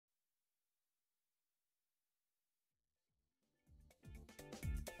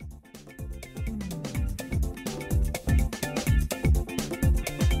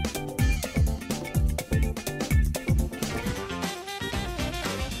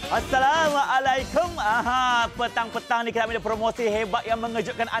Assalamualaikum. Petang-petang ni kita ada promosi hebat yang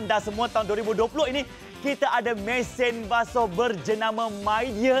mengejutkan anda semua tahun 2020 ini. Kita ada mesin basuh berjenama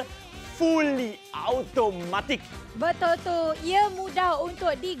Midea fully automatic. Betul tu, ia mudah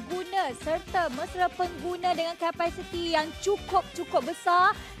untuk diguna serta mesra pengguna dengan kapasiti yang cukup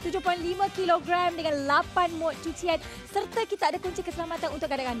besar, 7.5 kg dengan 8 mod cucian serta kita ada kunci keselamatan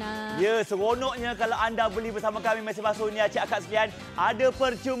untuk kanak-kanak. Ya, seronoknya kalau anda beli bersama kami mesin basuh ni, acik akak sekalian, ada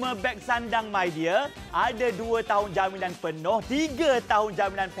percuma beg sandang Midea, ada 2 tahun jaminan penuh, 3 tahun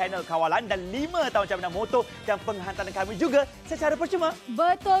jaminan panel kawalan dan 5 tahun jaminan motor dan penghantaran kami juga secara percuma.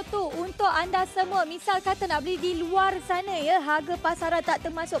 Betul tu, untuk anda semua, misal kata nak beli di luar sana ya, harga pasaran tak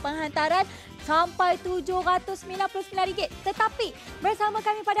termasuk penghantaran sampai RM799. Tetapi bersama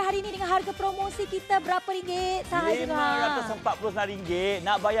kami pada hari ini dengan harga promosi kita berapa ringgit sahaja? RM549.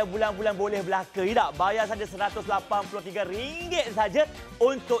 Nak bayar bulan-bulan boleh belaka. Tak? Bayar saja RM183 saja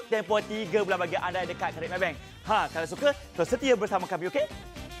untuk tempoh 3 bulan bagi anda yang dekat Kredit Maybank. Kalau suka, terus setia bersama kami, okey?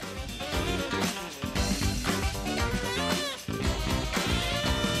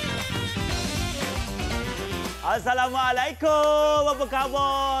 Assalamualaikum. Apa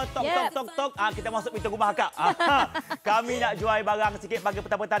khabar? Tok. Kita masuk pintu rumah akak. Kami nak jual barang sikit pagi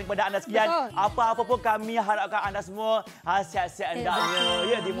petang-petang kepada anda sekalian. Apa-apa pun kami harapkan anda semua sihat-sihat hendaknya.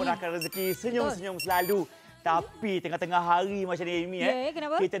 Ya, dimurahkan rezeki, senyum-senyum selalu. Tapi tengah-tengah hari macam ni,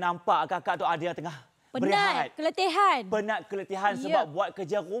 kita nampak akak-akak tu ada yang tengah berehat. Penat, keletihan sebab buat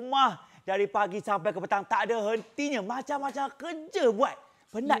kerja rumah dari pagi sampai ke petang tak ada hentinya. Macam-macam kerja buat.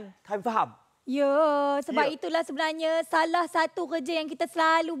 Penat, kami faham. Ya, sebab itulah sebenarnya salah satu kerja yang kita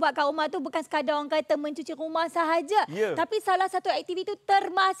selalu buat kat rumah tu bukan sekadar orang kata mencuci rumah sahaja. Tapi salah satu aktiviti tu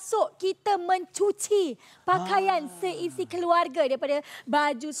termasuk kita mencuci pakaian seisi keluarga, daripada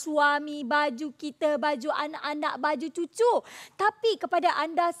baju suami, baju kita, baju anak-anak, baju cucu. Tapi kepada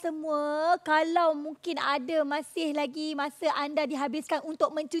anda semua, kalau mungkin ada masih lagi masa anda dihabiskan untuk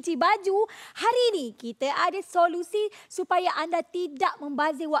mencuci baju, hari ini kita ada solusi supaya anda tidak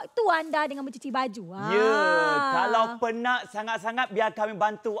membazir waktu anda dengan mencuci baju. Kalau penat sangat-sangat, biar kami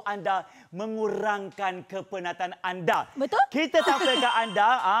bantu anda mengurangkan kepenatan anda. Betul? Kita tampilkan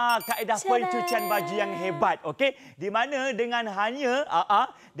anda kaedah pencucian baju yang hebat, okey? Di mana dengan hanya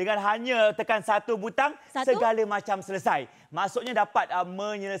tekan satu butang, segala macam selesai. Maksudnya dapat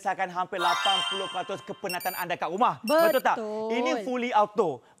menyelesaikan hampir 80% kepenatan anda kat rumah. Betul tak? Ini fully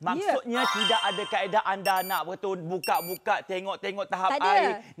auto. Maksudnya tidak ada kaedah anda nak buka-buka, tengok-tengok tahap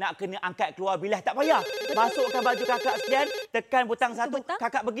air, nak kena angkat keluar bilah. Tak payah. Masukkan baju kakak sekian, tekan butang satu,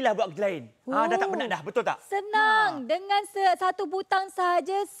 kakak pergilah buat kerja lain. Dah tak penat dah. Betul tak? Senang. Dengan satu butang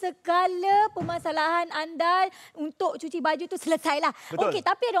sahaja, segala permasalahan anda untuk cuci baju tu selesailah. Okey,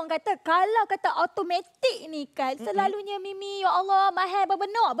 tapi ada orang kata, kalau kata automatik ni kan, selalunya ya Allah, mahal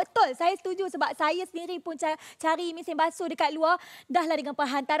berbenar. Betul, saya setuju sebab saya sendiri pun cari mesin basuh dekat luar. Dah lah dengan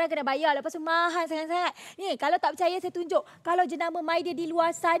penghantaran kena bayar. Lepas tu mahal sangat-sangat. Ni, kalau tak percaya saya tunjuk. Kalau jenama Midea di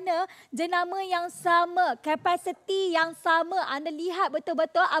luar sana, jenama yang sama, kapasiti yang sama. Anda lihat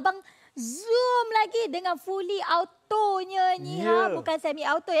betul-betul, abang zoom lagi dengan fully autonya ni. Bukan semi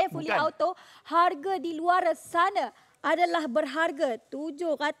auto fully auto. Harga di luar sana adalah berharga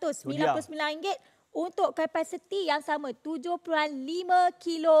RM799 untuk kapasiti yang sama, 7.5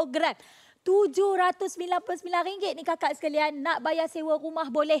 kg. RM799 ni kakak sekalian. Nak bayar sewa rumah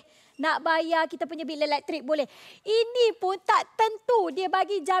boleh. Nak bayar kita punya bil elektrik boleh. Ini pun tak tentu dia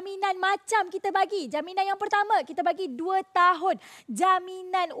bagi jaminan macam kita bagi. Jaminan yang pertama, kita bagi 2 tahun.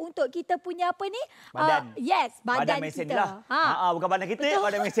 Jaminan untuk kita punya apa ni? Badan mesin kita. Lah. Bukan badan kita,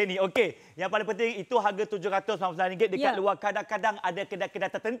 badan mesin ni. Okey. Yang paling penting itu harga RM799 dekat luar. Kadang-kadang ada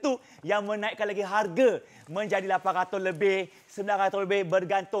kedai-kedai tertentu yang menaikkan lagi harga menjadi RM800 lebih, RM900 lebih,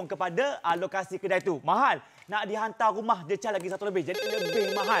 bergantung kepada lokasi kedai tu. Mahal. Nak dihantar rumah, dia charge lagi RM1 lebih. Jadi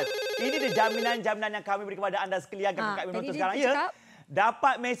lebih mahal. Ini dia jaminan-jaminan yang kami beri kepada anda sekalian. Kakak menonton sekarang ya.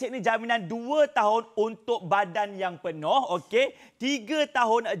 Dapat mesin ini jaminan 2 tahun untuk badan yang penuh. Okey. 3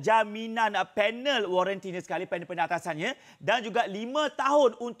 tahun jaminan panel warranty ni sekali, panel atasannya. Dan juga 5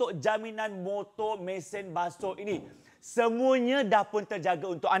 tahun untuk jaminan motor mesin basuh ini. Semuanya dah pun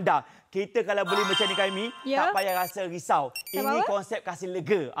terjaga untuk anda. Kita kalau beli macam ni kami, tak payah rasa risau. Ini konsep kasih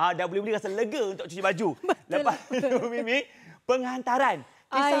lega. Dah boleh beli rasa lega untuk cuci baju. Lepas tu, Mimi, penghantaran.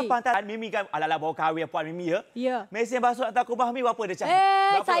 Kisah pantaran Mimi kan, ala-ala bawa kahwin Puan Mimi ya. Ya. Mesin basuh hantar ke rumah Mimi berapa dia cari?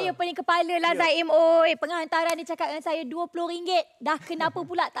 Saya pening kepala lah Zaim. Oi, penghantaran dia cakap dengan saya RM20. Dah kenapa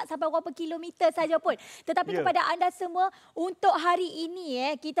pula tak sampai berapa kilometer saja pun. Tetapi kepada anda semua, untuk hari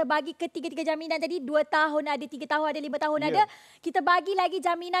ini kita bagi ketiga-tiga jaminan tadi. 2 tahun ada, 3 tahun ada, 5 tahun ada. Kita bagi lagi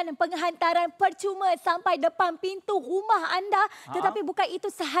jaminan penghantaran percuma sampai depan pintu rumah anda. Tetapi bukan itu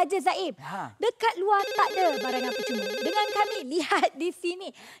sahaja Zaim. Dekat luar tak ada barangan percuma. Dengan kami lihat di sini,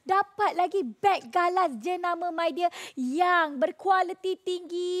 dapat lagi beg galas jenama Midea yang berkualiti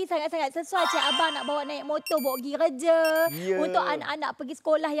tinggi, sangat-sangat sesuai. Cik Abang nak bawa naik motor, bawa pergi kerja. Untuk anak-anak pergi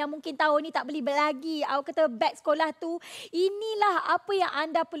sekolah yang mungkin tahun ni tak beli lagi, awak kata beg sekolah tu. Inilah apa yang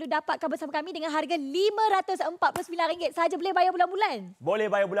anda perlu dapatkan bersama kami dengan harga RM549 sahaja. Boleh bayar bulan-bulan? Boleh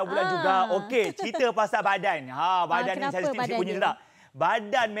bayar bulan-bulan juga. Okey, cerita pasal badan. Badan ni saya mesti punya tak?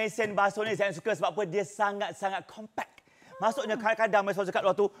 Badan mesin basuh ni saya suka sebab apa? Dia sangat-sangat compact. Maksudnya kadang-kadang mesin basuh kat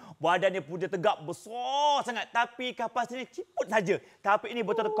luar tu, badan dia punya tegak besar sangat. Tapi kapas ni ciput saja. Tapi ini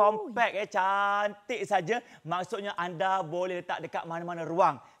betul-betul compact, cantik saja. Maksudnya anda boleh letak dekat mana-mana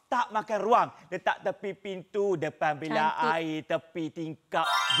ruang. Tak makan ruang. Letak tepi pintu, depan bilik air, tepi tingkap.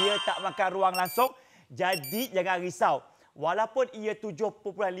 Dia tak makan ruang langsung. Jadi jangan risau. Walaupun ia 7.5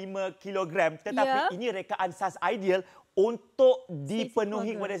 kg, tetapi ini rekaan saiz ideal untuk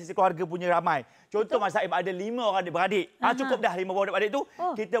dipenuhi kepada sisi keluarga punya ramai. Contoh Mas Saim ada 5 orang adik-beradik. Cukup dah 5 orang adik-beradik tu.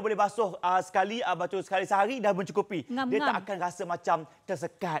 Kita boleh basuh sekali sehari dah mencukupi. Dia tak akan rasa macam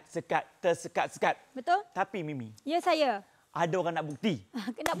tersekat-sekat. Betul? Tapi Mimi. Ya saya. Ada orang nak bukti.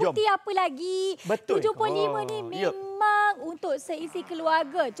 Nak bukti apa lagi? Betul. 75 ni memang untuk seisi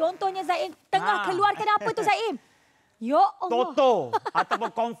keluarga. Contohnya Zaim tengah keluarkan apa tu Zaim? Ya Allah. Toto ataupun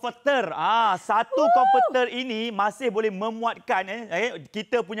comforter. Satu comforter ini masih boleh memuatkan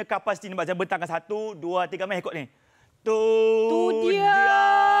kita punya kapasiti ni. Macam bentangkan 1, 2, 3 meh ikut ni. Tu dia.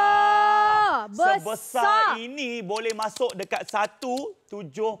 Sebesar ini boleh masuk dekat 7.5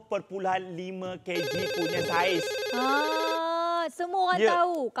 kg punya saiz. Semua orang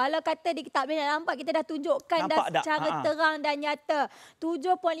tahu. Kalau kata dia tak boleh nampak, kita dah tunjukkan dah secara terang dan nyata.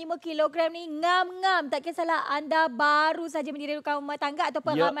 7.5 kg ni ngam-ngam. Tak kisahlah anda baru saja mendirikan rumah tangga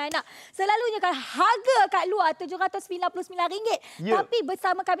ataupun ramai anak. Selalunya kan harga kat luar RM799. Tapi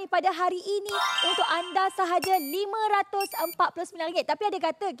bersama kami pada hari ini untuk anda sahaja RM549. Tapi ada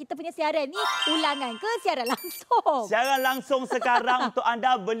kata kita punya siaran ni ulangan ke siaran langsung? Siaran langsung sekarang untuk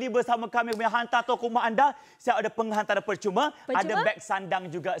anda beli bersama kami punya hantar toko rumah anda. Siap ada penghantaran percuma. Ada beg sandang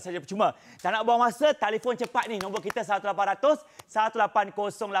juga saja percuma. Tak nak buang masa, telefon cepat ni. Nombor kita 1800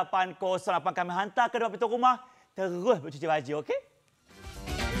 180 808. Kami hantar ke depan pintu rumah. Terus bercuci baju, okey?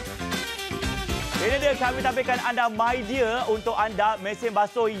 Ini dia kami tampilkan anda Midea untuk anda mesin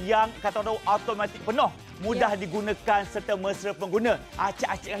basuh yang kata orang automatik penuh. Mudah digunakan serta mesra pengguna.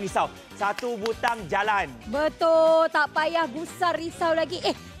 Acik-acik jangan risau. Satu butang jalan. Betul. Tak payah gusar risau lagi.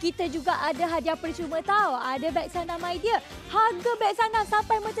 Kita juga ada hadiah percuma tahu. Ada beg sandang Midea. Harga beg sandang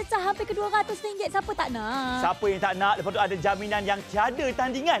sampai mencecah hampir ke RM200. Siapa tak nak? Siapa yang tak nak? Lepas tu ada jaminan yang tiada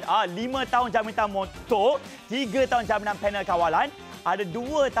tandingan. 5 tahun jaminan motor. 3 tahun jaminan panel kawalan. Ada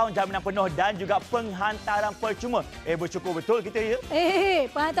 2 tahun jaminan penuh dan juga penghantaran percuma. Bersyukur betul kita ya.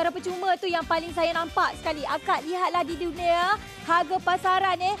 Penghantaran percuma tu yang paling saya nampak sekali. Akak lihatlah di dunia harga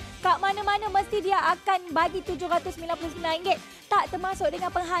pasaran kat mana-mana mesti dia akan bagi RM799. Tak termasuk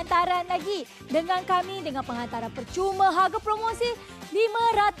dengan penghantaran lagi. Dengan kami dengan penghantaran percuma harga promosi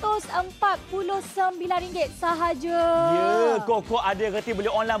RM549 sahaja. Ya, kok ada reti beli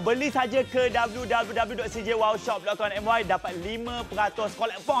online. Beli saja ke www.cjwowshop.com.my dapat 5%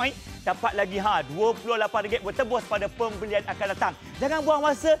 collect point. Dapat lagi RM28 bertebus pada pembelian akan datang. Jangan buang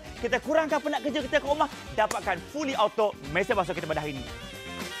masa. Kita kurangkan penat kerja kita kat rumah. Dapatkan fully auto mesin basuh kita pada hari ini.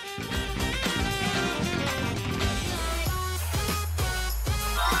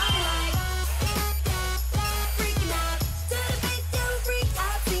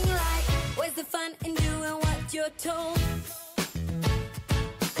 Told.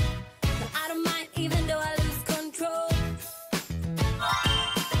 I don't mind even though I lose control.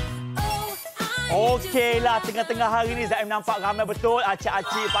 Okeylah, tengah-tengah hari ni Zaim nampak ramai betul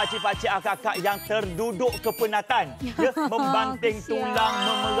acik-acik, pakcik-pakcik, akak-akak yang terduduk kepenatan. Membanting tulang,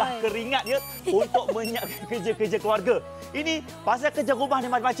 memerah keringat untuk menyiapkan kerja-kerja keluarga. Ini pasal kerja rumah ni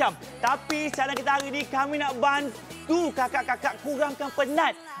macam-macam. Tapi siaran kita hari ni kami nak bantu kakak-kakak kurangkan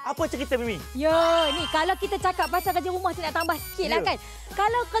penat. Apa cerita Mimi? Ni kalau kita cakap pasal kerja rumah saya nak tambah sikitlah kan.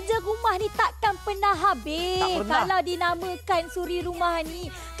 Kalau kerja rumah ni takkan pernah habis. Tak pernah. Kalau dinamakan suri rumah ni.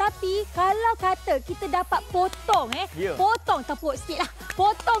 Tapi kalau kata kita dapat potong potong tepuk sikitlah.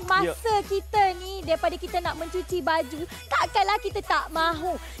 Potong masa kita ni ni daripada kita nak mencuci baju, takkanlah kita tak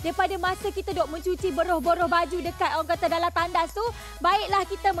mahu. Daripada masa kita duk mencuci boroh-boroh baju dekat orang kata dalam tandas tu, baiklah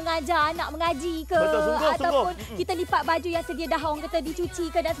kita mengajar anak mengaji ke. Betul, sungguh, ataupun kita lipat baju yang sedia dah orang kata dicuci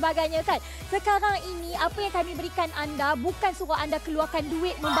ke dan sebagainya kan. Sekarang ini apa yang kami berikan anda bukan suruh anda keluarkan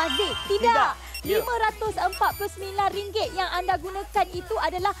duit membazir. Tidak. RM549 yang anda gunakan itu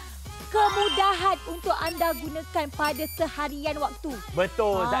adalah kemudahan untuk anda gunakan pada seharian waktu.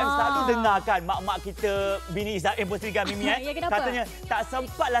 Betul. Zaim selalu dengar kan mak-mak kita, bini Zaim pun sendiri Mimi Ya, kenapa? katanya tak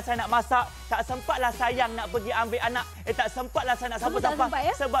sempatlah saya nak masak, tak sempatlah sayang nak pergi ambil anak, tak sempatlah saya nak sapu-sapu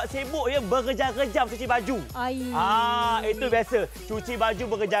ya? sebab sibuk ya berjam-jam cuci baju. Itu biasa. Cuci baju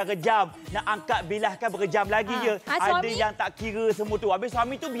berjam-jam, nak angkat bilah kan berjam lagi je. Ada suami? yang tak kira semua tu. Habis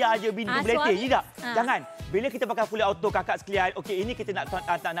suami tu biar aja bini tu beletih je tak? Jangan. Bila kita pakai fully auto kakak sekalian, okey ini kita nak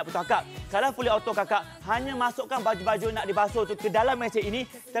putus akak. Kalau fully auto kakak hanya masukkan baju-baju nak dibasuh tu ke dalam mesin ini,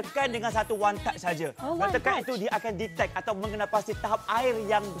 tekan dengan satu one touch saja. Tekan itu dia akan detect atau mengenal pasti tahap air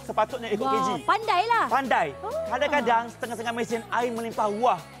yang sepatutnya ikut kg. Pandailah. Pandai. Kadang-kadang setengah-setengah mesin air melimpah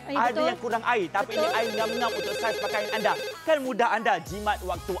ruah. Ada betul. yang kurang air tapi ini air ngam-ngam untuk saiz pakaian anda. Kan mudah anda jimat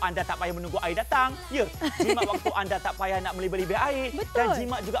waktu anda tak payah menunggu air datang. Ya, jimat waktu anda tak payah nak melibih-libih air. Betul. Dan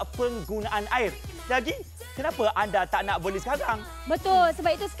jimat juga penggunaan air. Jadi, kenapa anda tak nak beli sekarang? Betul.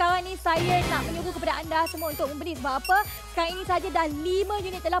 Sebab itu sekarang ni saya nak menyuruh kepada anda semua untuk membeli. Sebab apa? Sekarang ini saja dah 5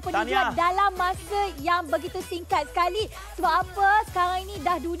 unit telah penjualan dalam masa yang begitu singkat sekali. Sebab apa? Sekarang ini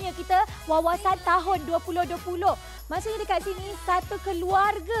dah dunia kita wawasan tahun 2020. Maksudnya dekat sini satu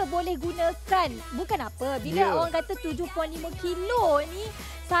keluarga boleh gunakan. Bukan apa. Bila orang kata 7.5 kilo ni,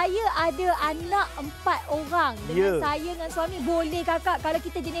 saya ada anak 4 orang. Dengan saya dengan suami boleh kakak. Kalau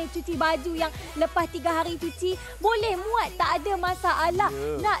kita jenis cuci baju yang lepas 3 hari cuci, boleh muat. Tak ada masalah.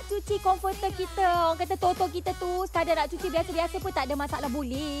 Nak cuci komforter kita, orang kata toto kita tu, sekadar nak cuci biasa-biasa pun tak ada masalah.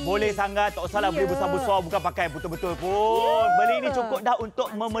 Boleh. Boleh sangat. Tak usahlah beli besar-besar. Bukan pakai betul-betul pun. Beli ini cukup dah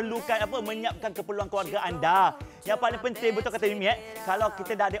untuk memerlukan menyiapkan keperluan keluarga anda. Yang paling penting, betul kata Mimi, kalau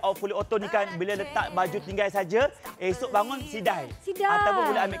kita dah ada fully auto ni kan, bila letak baju tinggal saja, esok bangun sidai. Ataupun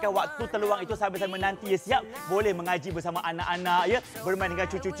boleh ambilkan waktu terluang itu sambil menanti siap, boleh mengaji bersama anak-anak ya, bermain dengan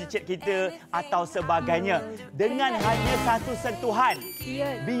cucu cicit kita atau sebagainya. Dengan hanya satu sentuhan,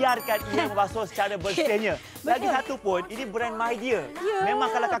 biarkan ia membasuh secara bersihnya. Lagi satu pun, ini brand Midea. Memang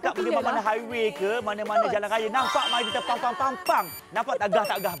kalau kakak pergi mana-mana highway ke, mana-mana jalan raya, nampak Midea terpang-pang-pang. Nampak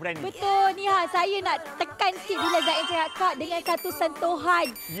tak gah brand ni? Betul ni saya nak tekan sikit bila Zain cakap dengan satu sentuhan.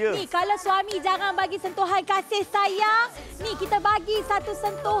 Ni kalau suami jangan bagi sentuhan kasih sayang, ni kita bagi satu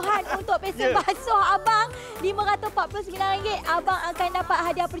sentuhan untuk pesen basuh abang RM549. Abang akan dapat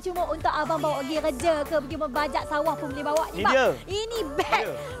hadiah percuma untuk abang bawa pergi kerja ke, pergi membajak sawah pun boleh bawa. Ni bang, ini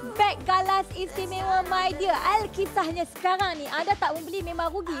beg galas istimewa Midea. Alkisahnya sekarang ni anda tak membeli memang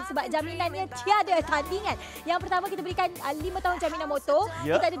rugi sebab jaminannya tiada tandingan. Yang pertama kita berikan 5 tahun jaminan motor,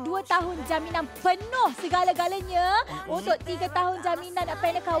 kita ada 2 tahun jaminan penuh segala-galanya. Untuk 3 tahun jaminan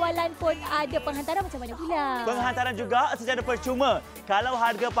panel kawalan pun ada. Penghantaran macam mana pula? Penghantaran juga secara percuma. Kalau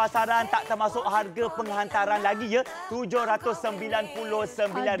harga pasaran tak termasuk harga penghantaran lagi ya,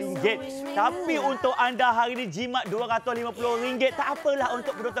 RM799. Tapi untuk anda hari ini jimat RM250. Tak apalah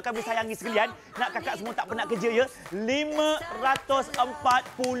untuk penonton kami sayangi sekalian. Nak kakak semua tak penat kerja ya.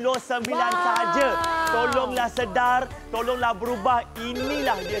 RM549 saja. Tolonglah sedar, tolonglah berubah.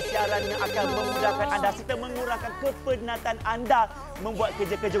 Inilah dia siaran yang akan memudahkan anda serta mengurangkan kepenatan anda membuat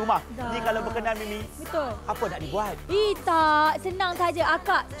kerja-kerja rumah. Ni kalau berkenan Mimi, betul. Apa nak dibuat? Tak, senang saja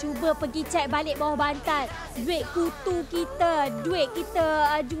akak. Cuba pergi cek balik bawah bantal. Duit kutu kita, duit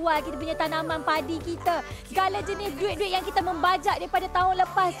kita jual kita punya tanaman padi kita. Segala jenis duit-duit yang kita membajak daripada tahun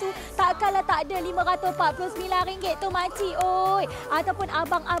lepas tu, takkanlah tak ada RM549 tu makcik oi. Ataupun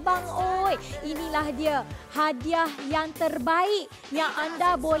abang-abang oi. Inilah dia hadiah yang terbaik yang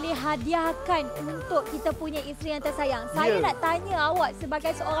anda boleh hadiahkan untuk kita punya isteri yang tersayang. Saya nak tanya awak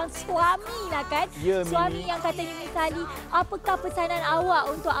sebagai seorang suami lah kan. Suami yang katanya misali, apakah pesanan awak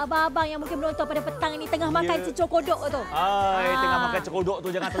untuk abang-abang yang mungkin menonton pada petang ni tengah makan cucuk kodok tu? Tengah makan cucuk kodok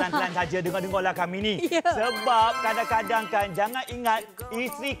tu jangan telan-telan saja, dengar-dengarlah kami ni. Sebab kadang-kadang kan jangan ingat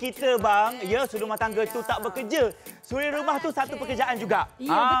isteri kita bang, suri rumah tangga tu tak bekerja. Suri rumah tu satu pekerjaan juga.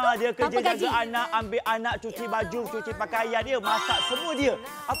 Dia kerja jaga anak, ambil anak, cuci baju, cuci pakaian dia, masak semua dia.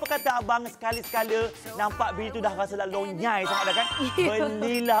 Apa kata abang sekali-sekala nampak bini tu dah rasa dah lonyai sangat dah kan?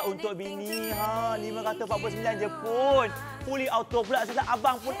 Belilah untuk bini. RM549 je pun. fully auto pula. Sebab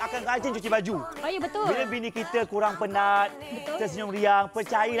abang pun akan rajin cuci baju. Oh, ya betul. Bila bini kita kurang penat, tersenyum riang,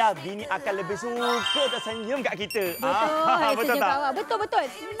 percayalah bini akan lebih suka tersenyum kat kita. Betul tak? Betul.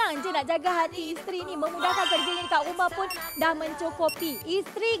 Senang je nak jaga hati isteri ni. Memudahkan kerjanya dekat rumah pun dah mencukupi.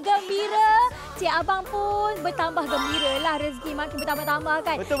 Isteri gembira, cik abang pun bertambah gembira lah. Rezeki makin bertambah-tambah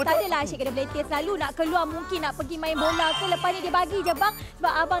kan. Betul. Tak adalah asyik kena beletir selalu. Nak keluar mungkin nak pergi main bola ke. Lepas ni dia bagi je bang.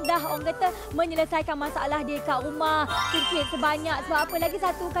 Sebab abang dah orang kata menyelesaikan masalah dia kat rumah. Sirkuit sebanyak. Sebab apa lagi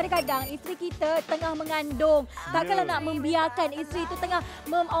satu, kadang-kadang isteri kita tengah mengandung. Takkanlah nak membiarkan isteri tu tengah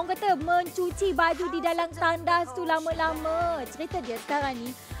orang kata mencuci baju di dalam tandas tu lama-lama. Cerita dia sekarang ni,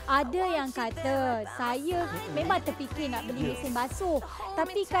 ada yang kata saya memang terfikir nak beli mesin basuh.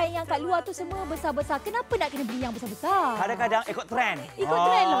 Tapi kain yang kat luar tu semua besar-besar. Kenapa nak kena beli yang besar-besar? Kadang-kadang ikut trend. Ikut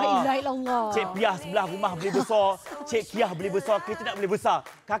trend lah. Ilah Allah. Cik Piah sebelah rumah beli besar. Cik Kiah beli besar. Kita nak beli besar.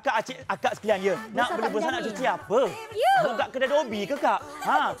 Kakak, akak sekalian ya. Nak beli besar nak cuci apa? Ya. Kat kedai dobi ke kak?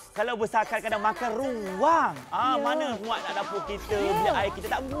 Kalau besar kadang-kadang makan ruang. Mana muat nak dapur kita, beli air kita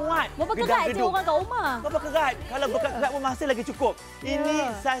tak muat. Berapa kerat je orang kat rumah? Berapa kerat? Kalau berkat kerat pun masih lagi cukup. Ini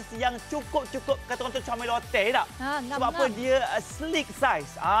saiz yang cukup kata orang tu comel hotel tak? Sebab apa dia sleek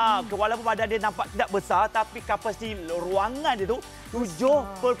size. Walaupun badan dia nampak tidak besar tapi kapasiti ruangan dia tu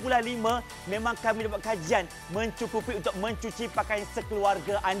 7.5 memang kami dapat kajian mencukupi untuk mencuci pakaian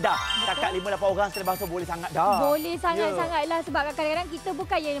sekeluarga anda. Takat 5-8 orang setelah basuh boleh sangat dah. Boleh sangat-sangatlah sebab kadang-kadang kita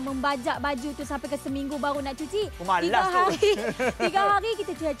bukan yang membajak baju tu sampai ke seminggu baru nak cuci. Malas tu. 3 hari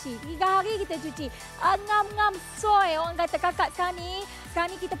kita cuci. 3 hari kita cuci. Ngam-ngam soy orang kata kakak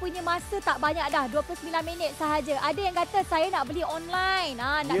sekarang ni kita punya masa tak banyak dah. 29 minit sahaja. Ada yang kata saya nak beli online.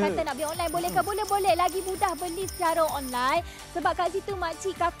 Kata nak beli online boleh ke? Boleh. Lagi mudah beli secara online. Sebab kat situ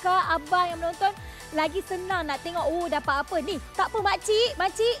makcik, kakak, abang yang menonton lagi senang nak tengok dapat apa ni. Tak apa makcik.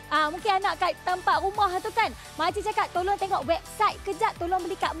 Mungkin anak kat tempat rumah tu kan. Makcik cakap tolong tengok website kejap, tolong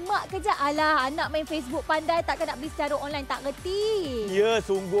beli kat mak kejap. Alah, anak main Facebook pandai takkan nak beli secara online, tak reti. Ya,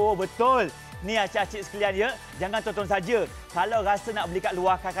 sungguh betul. Ni acik-acik sekalian ya, jangan tonton saja. Kalau rasa nak beli kat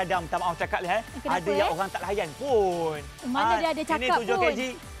luar kadang-kadang, minta maaf cakap lah ada yang orang tak layan pun. Mana dia ada cakap ini 7 pun. kg,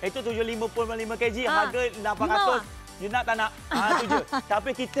 itu 75.5 kg, harga 800. You nak tak nak? Itu je.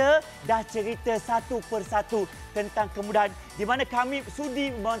 Tapi kita dah cerita satu persatu tentang kemudahan di mana kami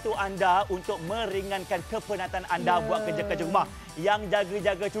sudi membantu anda untuk meringankan kepenatan anda buat kerja-kerja rumah. Yang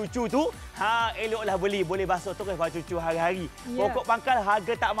jaga-jaga cucu tu, eloklah beli. Boleh basuh terus baju cucu hari-hari. Pokok pangkal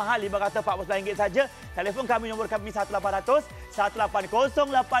harga tak mahal, RM549 saja. Telefon kami, nombor kami 1800 180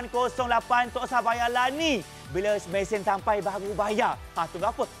 808. Tak usah bayarlah ni. Bila mesin sampai baru bayar. Tunggu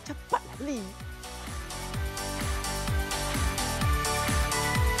apa? Cepatlah beli.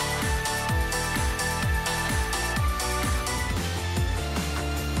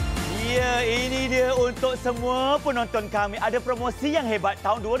 Ya, ini dia untuk semua penonton kami. Ada promosi yang hebat.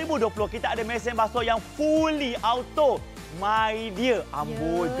 Tahun 2020 kita ada mesin basuh yang fully auto. Midea.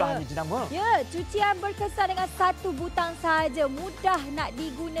 Amboi, jenama. Ya, cucian berkesan dengan satu butang sahaja. Mudah nak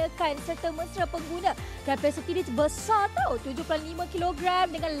digunakan serta mesra pengguna. Kapasiti dia besar tau. 75 kg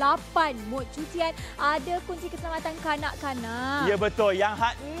dengan 8 mod cucian. Ada kunci keselamatan kanak-kanak. Ya, betul. Yang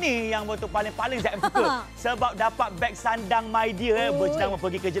hak ni yang betul paling saya suka. Sebab dapat beg sandang Midea. Berjenama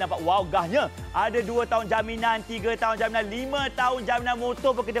pergi kerja nampak gahnya. Ada 2 tahun jaminan, 3 tahun jaminan, 5 tahun jaminan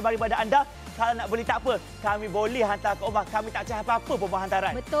motor pun kita bagi pada anda. Kalau nak beli tak apa, kami boleh hantar ke rumah. Kami tak charge apa-apa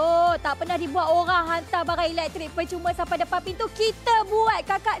pembahantaran. Betul. Tak pernah dibuat orang hantar barang elektrik percuma sampai depan pintu. Kita buat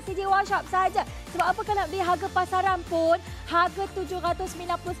kakak CJ Workshop sahaja. Sebab apa kalau beli harga pasaran pun, harga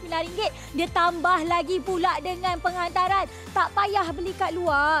RM799. Dia tambah lagi pula dengan penghantaran. Tak payah beli kat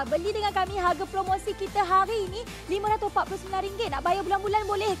luar. Beli dengan kami harga promosi kita hari ini RM549. Nak bayar bulan-bulan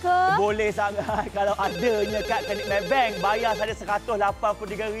boleh ke? Boleh sangat. Kalau adanya kat Credit Maybank, bayar saja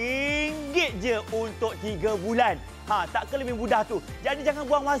RM183 je untuk 3 bulan. Tak ke lebih mudah tu. Jadi jangan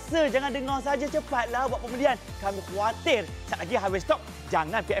buang masa, jangan dengar saja, cepatlah buat pembelian. Kami khawatir sekejap lagi habis stok.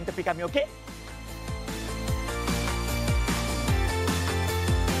 Jangan PM tepi kami, okey?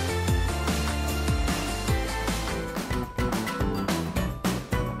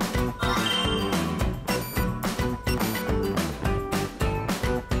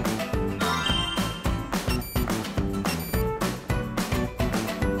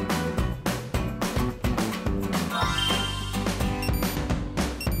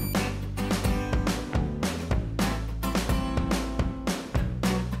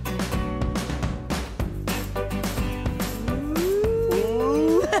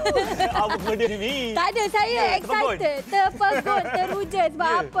 Apa benda ni? Tak ada, saya excited. Terpegun, teruja.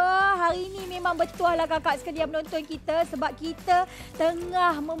 Sebab apa? Hari ini memang betul lah kakak sekalian menonton kita. Sebab kita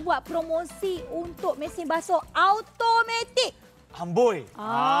tengah membuat promosi untuk mesin basuh automatik. Amboi.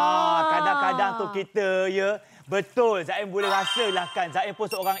 Kadang-kadang tu kita betul. Zaim boleh rasalah kan. Zaim pun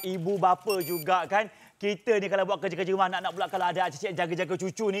seorang ibu bapa juga kan. Kita ni kalau buat kerja-kerja rumah, nak pula kalau ada cicit jaga-jaga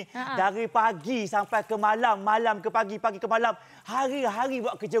cucu ni. Dari pagi sampai ke malam, malam ke pagi, pagi ke malam. Hari-hari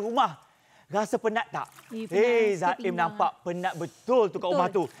buat kerja rumah. Rasa penat tak? Zaim nampak penat betul tu kat rumah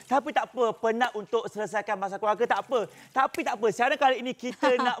tu. Tapi tak apa, penat untuk selesaikan masalah keluarga tak apa. Tapi tak apa, sekarang kali ini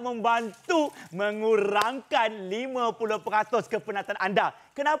kita nak membantu mengurangkan 50% kepenatan anda.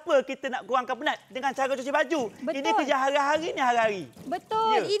 Kenapa kita nak kurangkan penat? Dengan cara cuci baju. Betul. Ini kerja hari-hari ni hari-hari.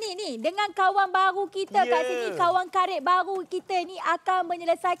 Betul. Ini ni dengan kawan baru kita kat sini, kawan karib baru kita ni akan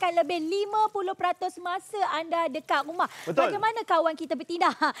menyelesaikan lebih 50% masa anda dekat rumah. Betul. Bagaimana kawan kita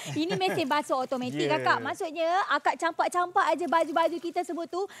bertindak? Ini mesin basuh automatik kakak. Maksudnya akak campak-campak aja baju-baju kita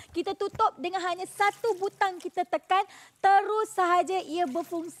semua tu, kita tutup dengan hanya satu butang kita tekan, terus sahaja ia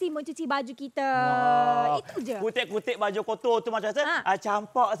berfungsi mencuci baju kita. Itu je. Kutik-kutik baju kotor tu macam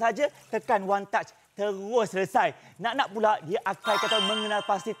campak saja, tekan one touch. Terus selesai. Nak pula dia akan kata mengenal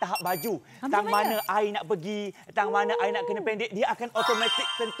pasti tahap baju. Tang mana air nak pergi, tang mana air nak kena pendek, dia akan automatik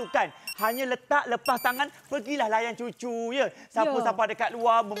tentukan. Hanya letak, lepas tangan, pergilah layan cucu ya. Siapa-siapa dekat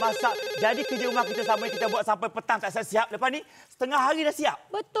luar memasak. Jadi kerja rumah kita sama kita buat sampai petang tak siap. Lepas ni setengah hari dah siap.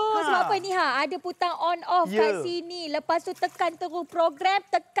 Betul. Sebab apa ni ada putang on off kat sini. Lepas tu tekan terus program,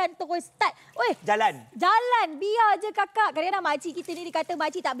 tekan terus start. Jalan. Biar je kakak. Kadang-kadang makcik kita ni dikata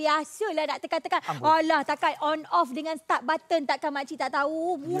makcik tak biasalah nak tekan-tekan. Alah, takkan on off dengan start button, takkan makcik tak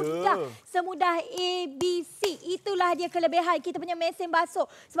tahu. Mudah. Semudah ABC. Itulah dia kelebihan kita punya mesin basuh.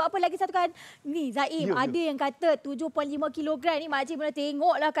 Sebab apa lagi satu kan, ni Zaim, ada yang kata 7.5 kilogram ni makcik pernah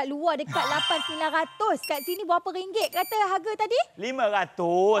tengoklah kat luar dekat 8-900. Kat sini berapa ringgit kata harga tadi?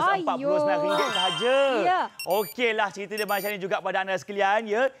 RM549 sahaja. Okeylah, cerita dia macam ni juga pada anda sekalian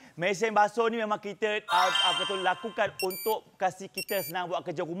ya. Mesin basuh ni memang kita lakukan untuk kasih kita senang buat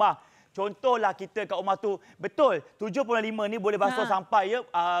kerja rumah. Contohlah kita kat rumah tu, betul 7.5 ni boleh basuh sampai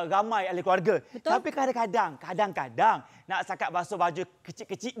ramai ahli keluarga. Betul. Tapi kadang-kadang nak sakat basuh baju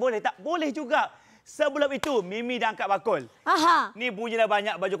kecil-kecil boleh tak? Boleh juga. Sebelum itu, Mimi dah angkat bakul. Ni bunyilah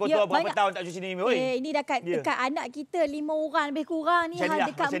banyak baju kotor berapa tahun tak cuci ni Mimi. Ini dekat anak kita 5 orang lebih kurang ni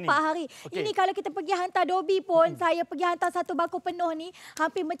dekat 4 hari. Ini kalau kita pergi hantar dobi pun, saya pergi hantar satu bakul penuh ni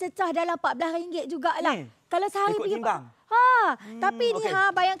hampir mencecah dalam RM14 jugalah. Kalau sehari pergi tapi ni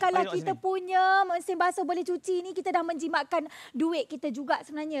bayangkanlah kita punya mesin basuh boleh cuci ni, kita dah menjimatkan duit kita juga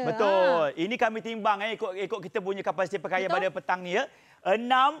sebenarnya. Betul. Ini kami timbang ikut kita punya kapasiti pakaian pada petang ni 6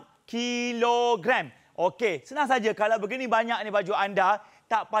 kilogram. Okey, senang saja kalau begini banyak ni baju anda,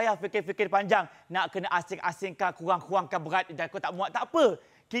 tak payah fikir-fikir panjang nak kena asing-asingkan, kurang-kurangkan berat dan tak muat, tak apa.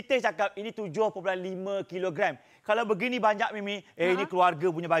 Kita cakap ini 7.5 kilogram. Kalau begini banyak Mimi, ini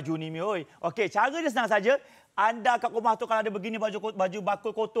keluarga punya baju ni Mimi. Okey, cara dia senang saja. Anda kat rumah tu kalau ada begini baju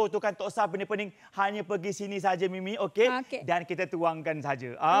bakul kotor tu kan tak usah pening-pening, hanya pergi sini saja Mimi, okey? Dan kita tuangkan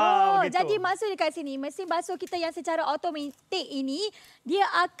saja. Jadi maksud dekat sini mesin basuh kita yang secara automatik ini dia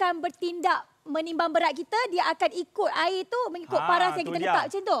akan bertindak menimbang berat kita, dia akan ikut air tu mengikut paras yang kita letak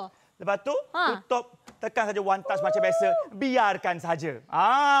macam tu. Lepas tu tutup, tekan saja one touch macam biasa, biarkan saja.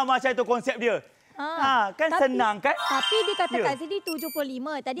 Macam itu konsep dia. Senang kan? Tapi dia katakan sini 75.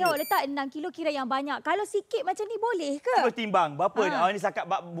 Tadi awak letak 6 kilo kira yang banyak. Kalau sikit macam ni boleh ke? Cuba timbang. Berapa? Ini sakat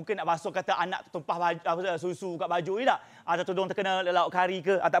mungkin nak basuh kata anak tumpah susu kat baju ni tak? Atau tudung terkena lauk kari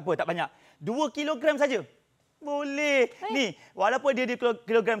ke? Tak apa, tak banyak. 2 kilogram saja. Boleh. Ni, walaupun dia di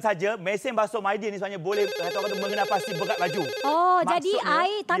kilogram saja, mesin basuh Midea ni sebenarnya boleh kata mengenal pasti berat baju. Jadi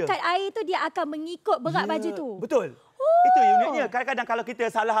tangkat air tu dia akan mengikut berat baju tu. Betul. Itu uniknya. Kadang-kadang kalau kita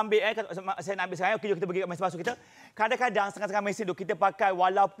salah ambil, saya nak ambil sekarang, kita pergi kat mesin basuh kita. Kadang-kadang setengah-setengah mesin tu kita pakai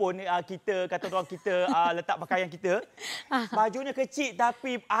walaupun kita, kata orang kita letak pakaian kita. Bajunya kecil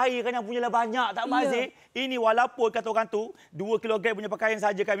tapi air kan yang punyalah banyak, tak mazir. Ini walaupun kata orang tu 2 kilogram punya pakaian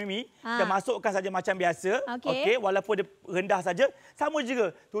saja kan Mimi. Kita masukkan saja macam biasa. Okey, walaupun dia rendah saja. Sama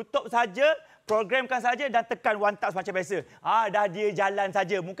juga. Tutup saja. Programkan saja dan tekan one touch macam biasa. Dah dia jalan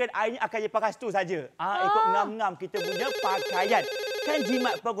saja. Mungkin airnya akan dia pakai situ saja. Ikut ngam-ngam kita punya pakaian. Kan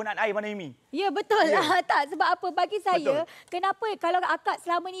jimat penggunaan air mana Mimi? Ya betul lah. Tak, sebab apa bagi saya, kenapa kalau akak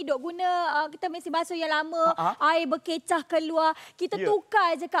selama ni duk guna kita mesin basuh yang lama, air berkecah keluar, kita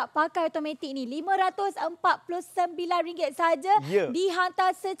tukar je Kak pakai automatik ni. RM549 saja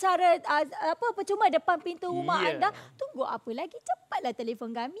dihantar secara percuma depan pintu rumah anda. Tunggu apa lagi? Cepatlah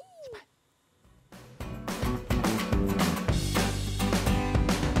telefon kami.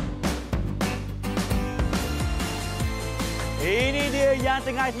 dia yang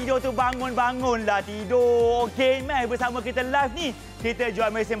tengah tidur tu bangun-bangunlah tidur. Okey, mai bersama kita live ni. Kita jual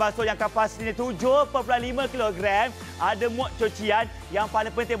mesin basuh yang kapasitinya 7.5 kg. Ada mod cucian yang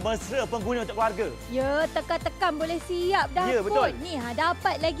paling penting mesra pengguna untuk keluarga. Ya, tekan-tekan boleh siap dah ya, pun. Betul. Ni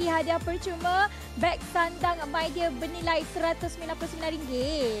dapat lagi hadiah percuma beg sandang Midea bernilai RM199.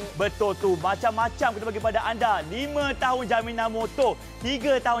 Betul tu. Macam-macam kita bagi pada anda. 5 tahun jaminan motor,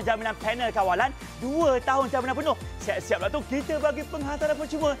 3 tahun jaminan panel kawalan, 2 tahun jaminan penuh. Siap-siaplah tu, kita bagi penghantaran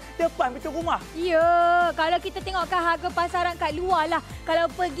percuma depan pintu rumah. Ya, kalau kita tengokkan harga pasaran kat luar lah. Kalau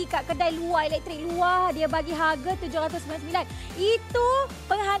pergi kat kedai luar, elektrik luar, dia bagi harga RM799. Itu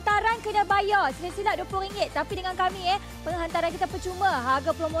penghantaran kena bayar. Silap-silap RM20. Tapi dengan kami penghantaran kita percuma.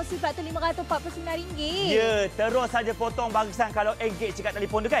 Harga promosi pula tu RM549. Ya, terus saja potong barisan kalau engage dekat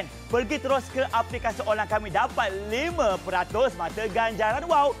telefon tu kan. Pergi terus ke aplikasi online kami, dapat 5% mata ganjaran.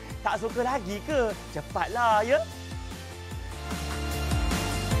 Wow, tak suka lagi ke? Cepatlah ya.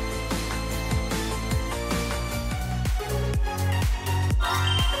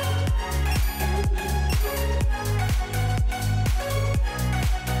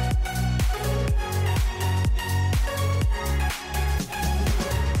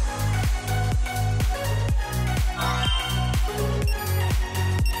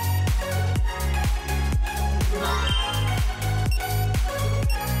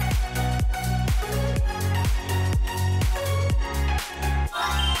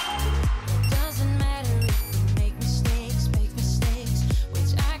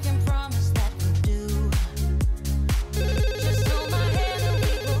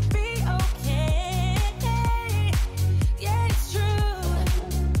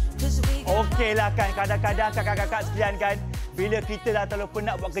 Okeylah kan, kadang-kadang kakak-kakak sekalian kan, bila kita dah terlalu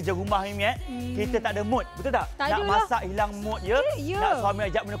penat buat kerja rumah ni, kita tak ada mood, betul tak? Tak nak masak hilang mood ya. Nak suami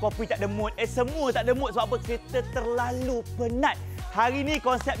ajak minum kopi tak ada mood. Semua tak ada mood sebab apa? Kita terlalu penat. Hari ni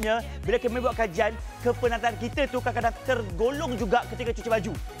konsepnya, bila kami buat kajian, kepenatan kita tu kadang-kadang tergolong juga ketika cuci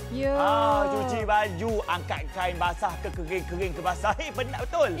baju. Ya. Cuci baju, angkat kain basah ke kering-kering ke basah. Penat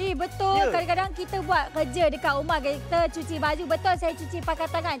betul. Betul. Ya. Kadang-kadang kita buat kerja dekat rumah, kita cuci baju. Betul, saya cuci pakai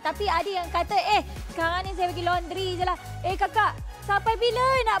tangan. Tapi ada yang kata, sekarang ni saya pergi laundry je lah. Kakak, sampai bila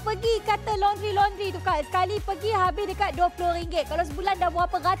nak pergi kata laundry tu kak? Sekali pergi habis dekat RM20. Kalau sebulan dah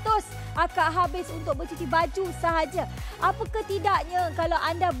berapa ratus akak habis untuk bercuci baju sahaja. Apakah tidaknya kalau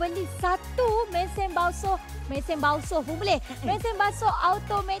anda beli satu mesin basuh pun boleh. Mesin basuh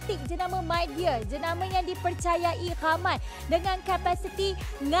automatik jenama Midea, jenama yang dipercayai ramai dengan kapasiti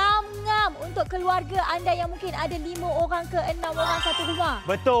ngam-ngam untuk keluarga anda yang mungkin ada 5 orang ke 6 orang satu rumah.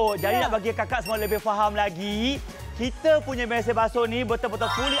 Betul. Jadi nak bagi kakak semua lebih faham lagi, kita punya mesin basuh ni betul-betul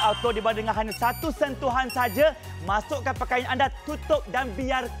fully auto dibanding dengan hanya satu sentuhan saja. Masukkan pakaian anda, tutup dan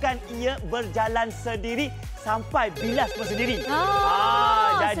biarkan ia berjalan sendiri sampai bilas pun sendiri.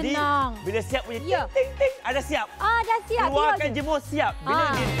 Jadi senang. Bila siap punya ting-ting, ada siap. Dah siap. Keluarkan jemur siap.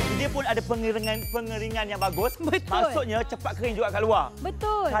 Bila dia pun ada pengeringan yang bagus. Betul. Maksudnya cepat kering juga kat luar.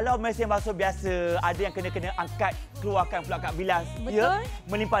 Betul. Kalau mesin basuh biasa, ada yang kena angkat, keluarkan pula kat bilas. Betul.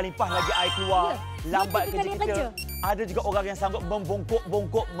 Melimpah-limpah lagi air keluar. Lambat kerja kita. Ada juga orang yang sanggup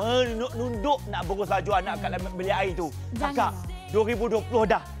membongkok-bongkok, menunduk nak bungkus baju anak kat dalam bilik air tu. Kakak, 2020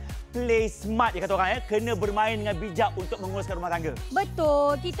 dah. Play smart, dia kata orang kena bermain dengan bijak untuk menguruskan rumah tangga.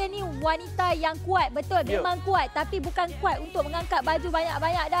 Betul. Kita ni wanita yang kuat. Betul, memang kuat. Tapi bukan kuat untuk mengangkat baju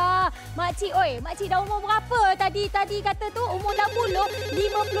banyak-banyak dah. Makcik, makcik dah umur berapa? Tadi kata tu umur 60,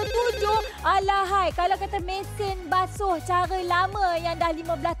 57. Alahai, kalau kata mesin basuh cara lama yang dah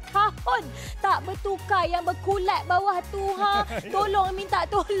 15 tahun tak bertukar, yang berkulat bawah tu, tolong, minta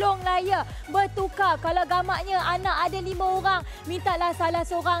tolonglah ya. Bertukar. Kalau gamaknya anak ada 5 orang, mintalah salah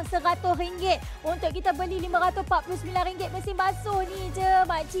seorang RM100 untuk kita beli RM549 mesin basuh ni je,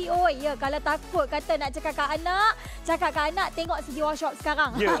 makcik. Ya, kalau takut kata nak cakap kat anak, tengok segi workshop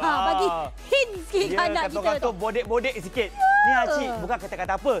sekarang. Bagi hint sikit kat anak kita. Kata bodek-bodek sikit. Ni Acik, bukan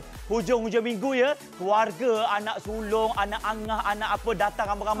kata-kata apa. Hujung-hujung minggu ya, keluarga, anak sulung, anak angah, anak apa datang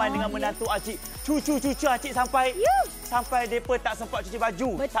ramai-ramai dengan menantu Acik. Cucu-cucu Acik sampai mereka tak sempat cuci baju.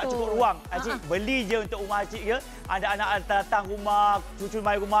 Tak cukup ruang. Acik, beli je untuk rumah Acik ya. Ada anak datang rumah, cucu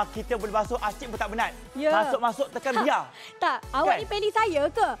mai rumah, kita boleh basuh, Acik pun tak penat. Masuk-masuk tekan biar. Tak, awak ni pilih saya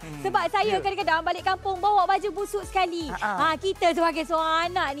ke? Sebab saya kadang-kadang balik kampung bawa baju busuk sekali. Kita sebagai seorang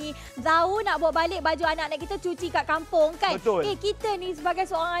anak ni tahu nak bawa balik baju anak-anak kita cuci kat kampung kan? Betul. Kita ni sebagai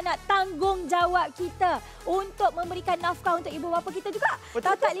seorang anak, tanggungjawab kita untuk memberikan nafkah untuk ibu bapa kita juga.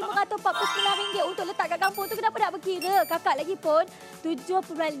 Kakak RM549 untuk letak kat kampung tu, kenapa tak berkira? Kakak lagi pun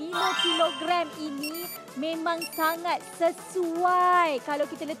 7.5 kg ini memang sangat sesuai kalau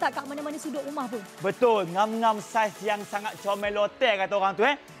kita letak kat mana-mana sudut rumah pun. Betul, ngam-ngam saiz yang sangat comel lotel kata orang tu.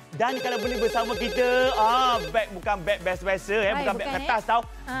 Dan kalau beli bersama kita, beg bukan beg biasa-biasa, bukan beg kertas tau.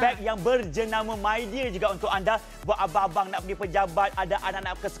 Beg yang berjenama Midea juga untuk anda. Buat abang-abang nak pergi pejabat, ada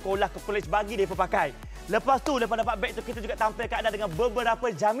anak-anak ke sekolah, ke kolej, bagi dia pakai. Lepas tu, lepas dapat beg tu, kita juga tampilkan anda dengan beberapa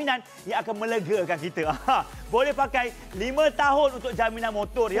jaminan yang akan melegakan kita. Boleh pakai 5 tahun untuk jaminan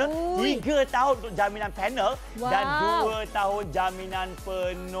motor, 3 tahun untuk jaminan panel, dan 2 tahun jaminan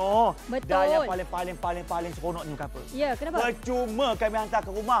penuh. Betul. Dan yang paling seronok ni apa? Ya, kenapa? Percuma kami hantar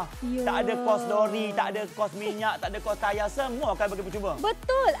ke rumah. Tak ada kos lori, tak ada kos minyak, tak ada kos tayar, semua kami bagi percuma.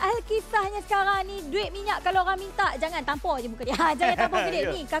 Betul. Alkisahnya sekarang ni, duit minyak kalau orang minta, jangan tampur je muka dia. Jangan tampur muka dia.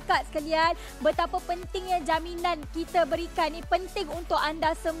 Ni, kakak sekalian, betapa pentingnya jaminan kita berikan ni. Penting untuk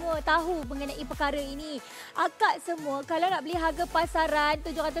anda semua tahu mengenai perkara ini. Akak semua, kalau nak beli harga pasaran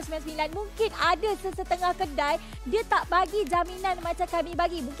 799, mungkin ada sesetengah kedai, dia tak bagi jaminan macam kami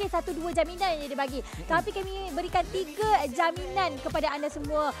bagi. Mungkin 1-2 jaminan yang dia bagi. Tapi kami berikan 3 jaminan kepada anda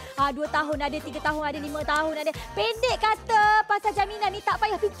semua. 2 tahun ada, 3 tahun ada, 5 tahun ada. Pendek kata, pasal jaminan ni tak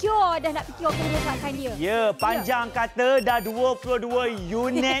payah fikir dah nak fikir kerosakan dia. Ya, panjang kata dah 22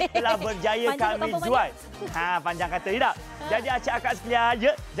 unit telah berjaya kami jual. Panjang kata tidak. Jadi akak-akak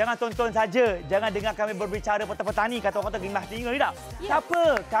sekalian, jangan tonton saja. Jangan dengar kami berbicara petang-petang ni, kata orang tu rimah telinga tidak. Tak apa,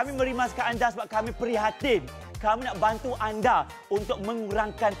 kami merimaskan anda sebab kami prihatin. Kami nak bantu anda untuk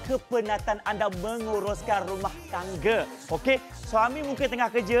mengurangkan kepenatan anda menguruskan rumah tangga. Okey, suami mungkin tengah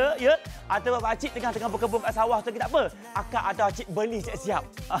kerja, atau pakcik tengah berkebun kat sawah tu, tak apa. Akak atau pakcik beli siap-siap.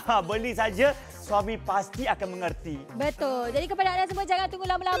 Beli saja, suami pasti akan mengerti. Betul. Jadi kepada anda semua, jangan tunggu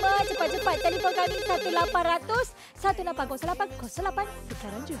lama-lama. Cepat-cepat telefon kami 1800 1808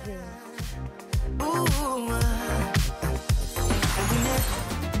 sekarang juga.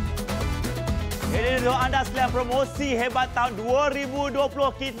 Ini untuk anda sekalian, promosi hebat tahun 2020.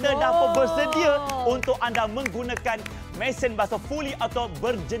 Kita dapat bersedia untuk anda menggunakan mesin basuh fully auto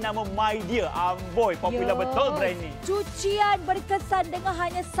berjenama Midea. Amboi, popular betul brand ini. Cucian berkesan dengan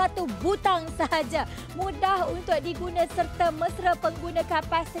hanya 1 butang sahaja. Mudah untuk diguna serta mesra pengguna,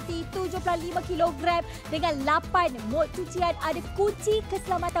 kapasiti 75 kg dengan 8 mod cucian. Ada kunci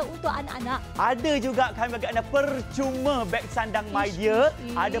keselamatan untuk anak-anak. Ada juga kami bagi anda percuma beg sandang Midea.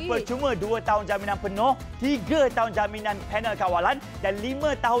 Ada percuma 2 tahun jaminan penuh, 3 tahun jaminan panel kawalan dan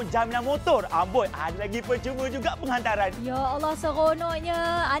 5 tahun jaminan motor. Amboi, ada lagi percuma juga penghantaran. Ya Allah,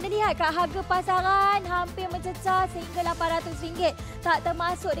 seronoknya. Anda lihat kat harga pasaran hampir mencecah sehingga RM800. Tak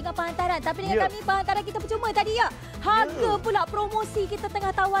termasuk dengan penghantaran. Tapi dengan kami, penghantaran kita percuma tadi ya. Harga pula promosi kita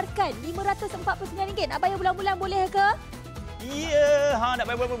tengah tawarkan RM549. Nak bayar bulan-bulan boleh ke? Ya, nak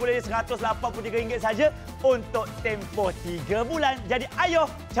bayar bulan-bulan boleh RM183 saja untuk tempoh 3 bulan. Jadi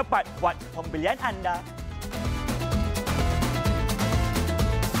ayo cepat buat pembelian anda.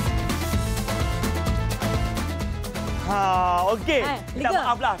 Okey. Minta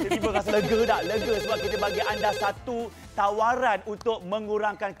maaflah, tiba-tiba rasa lega tak? Lega sebab kita bagi anda satu tawaran untuk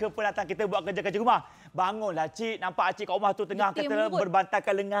mengurangkan kepenatan kita buat kerja-kerja rumah. Bangunlah cik, nampak cik kat rumah tu tengah kata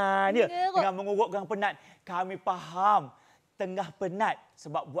berbantakan lengan dia. Tengah mengurutkan penat. Kami faham tengah penat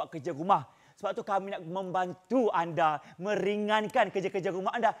sebab buat kerja rumah. Sebab tu kami nak membantu anda meringankan kerja-kerja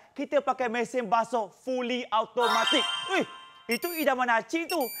rumah anda. Kita pakai mesin basuh fully automatic. Itu idaman Acik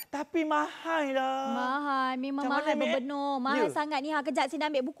tu. Tapi mahal lah. Mahal. Memang mahal berbenar. Mahal sangat ni. Kejap saya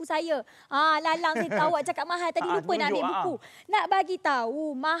nak ambil buku saya. Lalang saya awak cakap mahal. Tadi lupa nak ambil buku. Nak bagi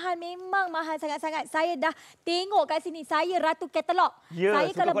tahu. Mahal memang mahal sangat-sangat. Saya dah tengok kat sini. Saya ratu katalog.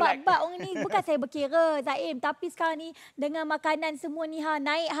 Saya kalau bab-bab orang ni. Bukan saya berkira Zaim. Tapi sekarang ni dengan makanan semua ni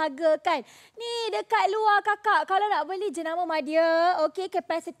naik harga kan. Ni dekat luar kakak. Kalau nak beli jenama Midea. Okey,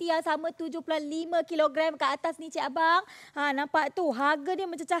 kapasiti yang sama 75 kg ke atas ni cik abang. Nampak tu, harga dia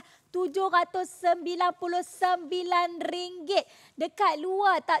mencecah RM799. Dekat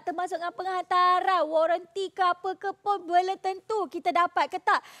luar, tak termasuk dengan penghantaran, waranti ke apa ke pun, belum tentu kita dapat ke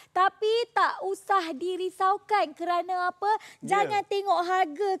tak. Tapi tak usah dirisaukan kerana apa? Jangan tengok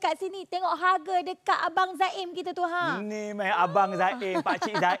harga kat sini, tengok harga dekat Abang Zaim kita tu. Ini main Abang Zaim,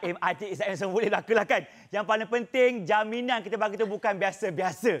 Pakcik Zaim, Adik Zaim semua boleh lakukan kan. Yang paling penting, jaminan kita bagi tu bukan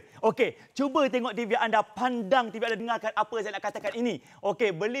biasa-biasa. Okey, cuba tengok TV anda, pandang TV anda, dengarkan apa saya nak katakan ini.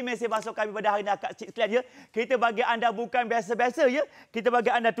 Okey, beli mesin basuh kami pada hari ini akak cik sekalian ya. Kita bagi anda bukan biasa-biasa ya. Kita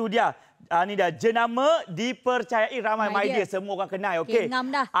bagi anda tu dia. Ni dah jenama dipercayai ramai Midea, semua orang kenal. Okey.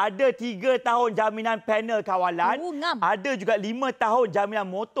 Ada 3 tahun jaminan panel kawalan. Ada juga 5 tahun jaminan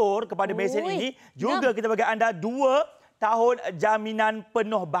motor kepada mesin ini. Juga kita bagi anda 2 tahun jaminan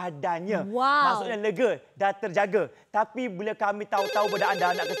penuh badannya. Maksudnya lega, dah terjaga. Tapi bila kami tahu-tahu pada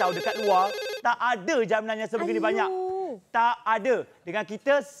anda nak tahu dekat luar, Tak ada jaminan yang sebegini banyak. Tak ada. Dengan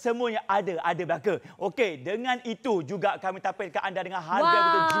kita semuanya ada belaka. Okey, dengan itu juga kami tampilkan anda dengan harga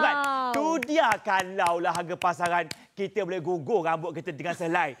betul jimat. Tu dia, kalaulah harga pasaran kita boleh gugur rambut kita dengan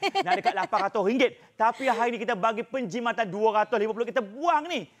selai. Nak dekat RM800. Tapi hari ini kita bagi penjimatan RM250 kita buang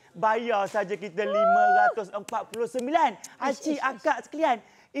ni. Bayar saja kita RM549. Acik, akak sekalian.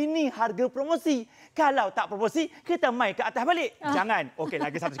 Ini harga promosi. Kalau tak promosi, kita main ke atas balik. Jangan. Okey,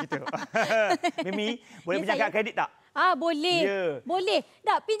 lagi satu cerita. Mimi, boleh pinjam kad kredit tak? Boleh. Ya. Boleh.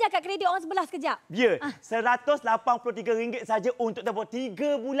 Tak, pinjam kad kredit orang sebelah sekejap. Ya. RM183 saja untuk tempoh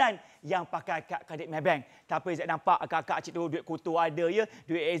 3 bulan yang pakai kad kredit Maybank. Tapi saya nampak akak-akak cik tu duit kutu ada ya,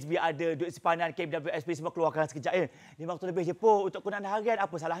 duit ASB ada, duit simpanan KWSP semua keluarkan sekejap ya. RM500 lebih je pun untuk kegunaan harian,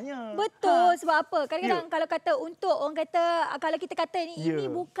 apa salahnya? Betul. Sebab apa? Kadang-kadang kalau kata untuk orang kata, kalau kita kata ni ini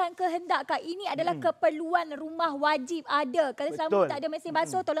bukan kehendak Kak, ini adalah keperluan rumah wajib ada. Kalau selama tak ada mesin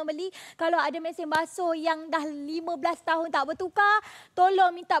basuh tolong beli. Kalau ada mesin basuh yang dah 15 tahun tak bertukar,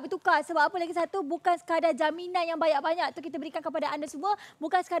 tolong minta bertukar. Sebab apa lagi satu, bukan sekadar jaminan yang banyak-banyak tu kita berikan kepada anda semua,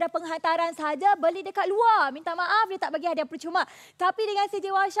 bukan sekadar penghantaran sahaja, beli dekat luar. Minta maaf dia tak bagi hadiah percuma. Tapi dengan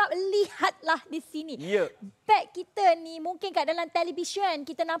CJ Workshop, lihatlah di sini. Beg kita ni mungkin kat dalam televisyen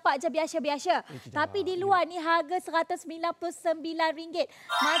kita nampak je biasa-biasa. Tapi di luar ni harga RM199.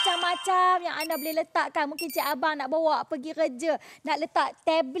 Macam-macam yang anda boleh letakkan. Mungkin cik abang nak bawa pergi kerja, nak letak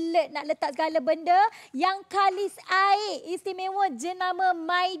tablet, nak letak segala benda yang kalis air istimewa jenama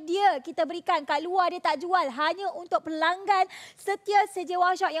Midea kita berikan. Kat luar dia tak jual, hanya untuk pelanggan setia CJ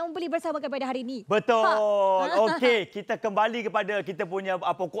Workshop yang membeli bersama pada hari ini. Betul. Okey, kita kembali kepada kita punya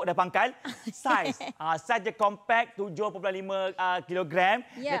pokok dan pangkal. Saiz. Saiz compact 7.5 kilogram.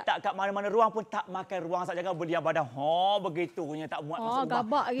 Letak kat mana-mana ruang pun tak makan ruang. Jangan beli yang badan begitunya tak muat masuk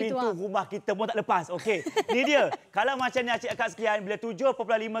rumah. Gitu, pintu rumah kita pun tak lepas. Okey. Ni dia. Kalau macam ni acik akak sekian, bila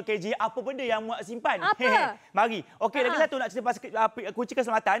 7.5 kg, apa benda yang muat simpan? Apa? Mari. Okey, lagi satu nak cerita pasal kunci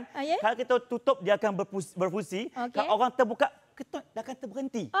keselamatan. Kalau kita tutup, dia akan berfungsi. Kalau orang terbuka, ketut dia akan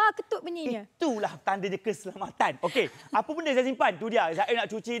terberhenti. Ketut bunyinya. Itulah tandanya keselamatan. Okey, apa benda saya simpan? Tu dia. Saya nak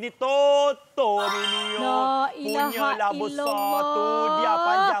cuci ni Toto Mimio. Punyalah besar. Tu dia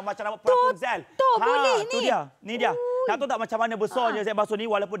panjang macam rambut Rapunzel. Boleh ni. Tu dia. Ni dia. Tak tahu tak macam mana besarnya saya basuh ni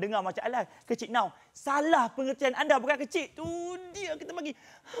walaupun dengar macam alah kecil now. Salah pengertian anda, bukan kecil. Tu dia kita bagi.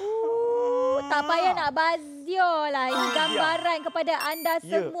 Tak payah nak bazir lah. Ini gambaran kepada anda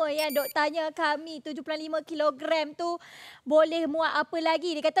semua yang dok tanya kami 75 kilogram tu boleh muat apa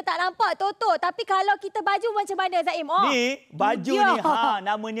lagi. Dia kata tak nampak Toto. Tapi kalau kita baju macam mana Zaim? Ni baju ni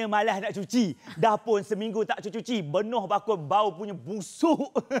namanya malas nak cuci. Dah pun seminggu tak cuci. Benuh bakul bau punya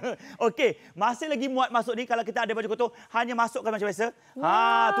busuk. Okey, masih lagi muat masuk ni kalau kita ada baju kotor hanya masukkan macam biasa.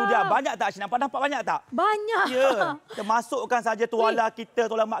 Tu dia. Banyak tak? Nampak banyak tak? Banyak. Ya. Kita masukkan saja tuala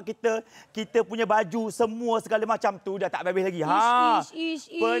kita, tuala mak kita, kita punya baju, semua segala macam tu dah tak habis lagi.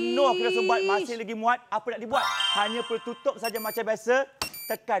 Penuh kita sumbat, masih lagi muat. Apa nak dibuat? Hanya perlu tutup saja macam biasa.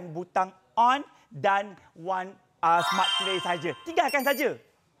 Tekan butang on dan one smart play saja. Tinggalkan saja.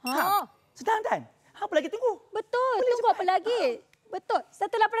 Senang kan? Apa lagi tunggu? Betul. Boleh tunggu cepat. Apa lagi? Betul.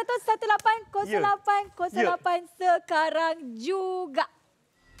 1800 1808 sekarang juga.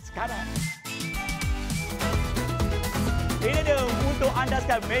 Sekarang. Ini dia untuk anda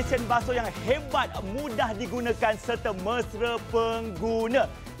sekalian, mesin basuh yang hebat, mudah digunakan serta mesra pengguna.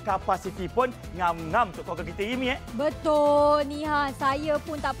 Kapasiti pun ngam-ngam untuk keluarga kita ini. Betul ni saya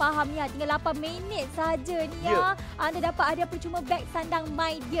pun tak faham ni tinggal 8 minit saja ni anda dapat hadiah percuma beg sandang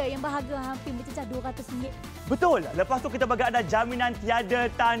Midea yang berharga hampir mencecah RM200. Betul. Lepas tu kita bagi anda jaminan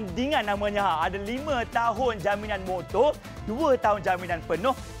tiada tandingan namanya. Ada 5 tahun jaminan motor, 2 tahun jaminan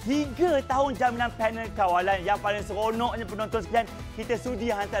penuh, 3 tahun jaminan panel kawalan. Yang paling seronoknya penonton sekalian, kita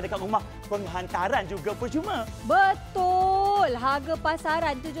sudi hantar dekat rumah. Penghantaran juga percuma. Betul. Harga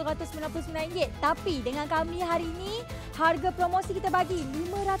pasaran RM799. Tapi dengan kami hari ini, harga promosi kita bagi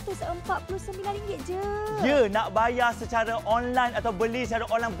RM549 je. Ya, nak bayar secara online atau beli secara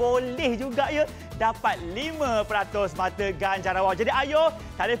online boleh juga ya. Dapat 5% mata ganjaran awal. Jadi ayo,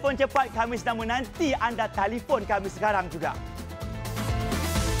 telefon cepat, kami sedang menanti anda telefon kami sekarang juga.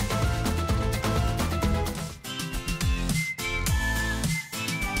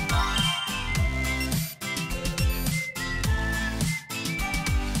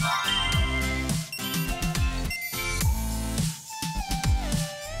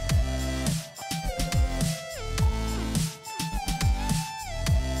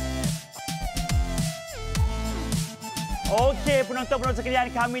 Okey, penonton-penonton sekalian,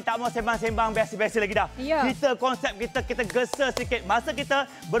 kami tak mau sembang-sembang biasa-biasa lagi dah. Kita konsep kita gesa sikit. Masa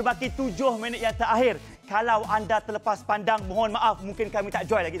kita berbaki 7 minit yang terakhir. Kalau anda terlepas pandang, mohon maaf, mungkin kami tak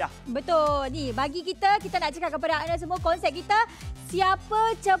jual lagi dah. Betul. Ni, bagi kita nak cakap kepada anda semua, konsep kita,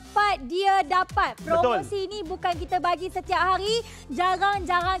 siapa cepat dia dapat. Promosi ni bukan kita bagi setiap hari,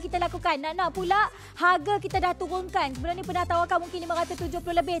 jarang-jarang kita lakukan. Nak pula, harga kita dah turunkan. Sebelum ni pernah tawarkan mungkin RM570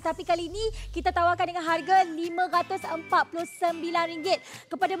 lebih. Tapi kali ni, kita tawarkan dengan harga RM549.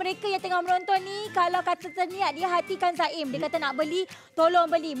 Kepada mereka yang tengah menonton ni, kalau kata terniat dia hatikan Zaim, dia kata nak beli, tolong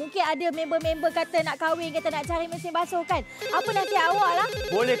beli. Mungkin ada member-member kata nak kahwin, kata nak cari mesin basuh kan. Apa nasihat awak lah?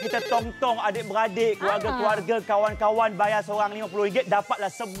 Boleh kita tong-tong adik-beradik, keluarga-keluarga, kawan-kawan bayar seorang RM50,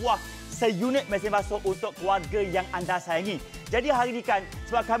 dapatlah sebuah seunit mesin basuh untuk keluarga yang anda sayangi. Jadi hari ini kan,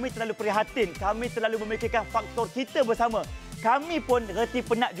 sebab kami terlalu prihatin, kami terlalu memikirkan faktor kita bersama. Kami pun reti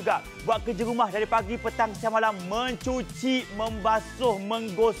penat juga buat kerja rumah dari pagi, petang, siang, malam, mencuci, membasuh,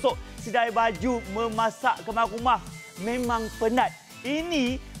 menggosok, sedai baju, memasak kemar rumah. Memang penat.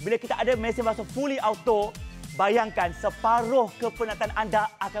 Ini bila kita ada mesin basuh fully auto, bayangkan separuh kepenatan anda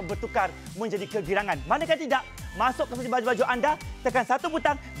akan bertukar menjadi kegirangan. Manakah tidak, masuk ke baju-baju anda, tekan satu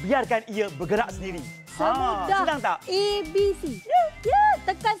butang, biarkan ia bergerak sendiri. Semudah senang tak? ABC.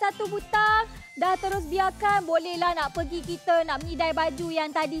 Tekan satu butang, dah terus biarkan. Bolehlah nak pergi kita nak menyidai baju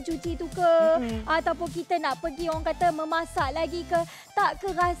yang tadi cuci tu ke. Ataupun kita nak pergi orang kata memasak lagi ke. Tak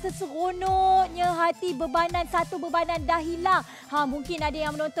ke rasa seronoknya hati bebanan, satu bebanan dah hilang. Mungkin ada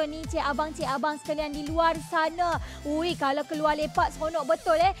yang menonton ni, cik abang sekalian di luar sana. Ui, kalau keluar lepak seronok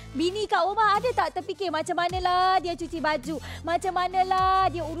betul Bini kat rumah ada tak terfikir macam manalah dia cuci baju. Macam manalah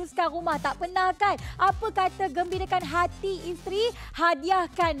dia uruskan rumah. Tak pernah kan? Apa kata gembirakan hati isteri,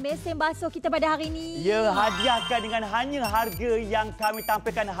 hadiahkan mesin basuh kita pada hari ini. Ya, hadiahkan dengan hanya harga yang kami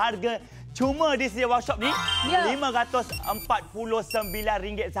tampilkan, harga cuma di Sedia Workshop ni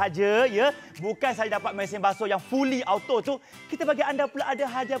RM549 saja, ya. Bukan saja dapat mesin basuh yang fully auto tu, kita bagi anda pula ada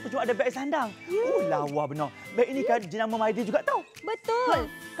hadiah percuma, ada beg sandang. Lawa benar. Beg ini kan jenama Midea juga tahu. Betul.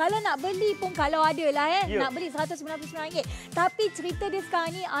 Kalau nak beli pun kalau ada lah nak beli RM199. Tapi cerita dia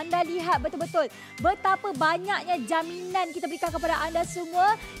sekarang ni anda lihat betul-betul betapa banyaknya jaminan kita berikan kepada anda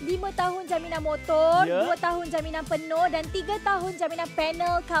semua. 5 tahun jaminan motor, 2 tahun jaminan penuh dan 3 tahun jaminan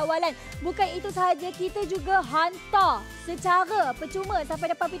panel kawalan. Bukan itu sahaja, kita juga hantar secara percuma sampai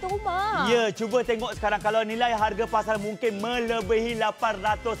depan pintu rumah. Ya, cuba tengok sekarang kalau nilai harga pasar mungkin melebihi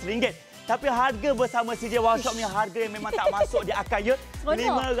RM800. Tapi harga bersama Sedia Workshop ni harga yang memang tak masuk di akal, ya.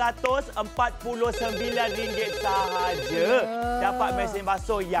 RM549 sahaja. Dapat mesin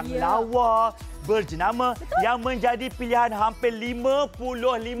basuh yang lawa, berjenama, yang menjadi pilihan hampir 55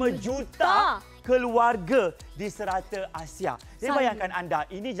 juta keluarga di serata Asia. Jadi bayangkan anda,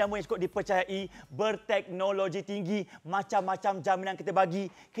 ini jamu yang cukup dipercayai, berteknologi tinggi, macam-macam jaminan kita bagi,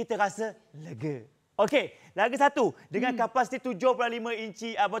 kita rasa lega. Okey, lagi satu, dengan kapasiti 75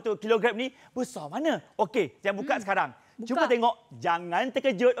 inci kilogram ni, besar mana? Okey, saya buka sekarang. Cuba tengok, jangan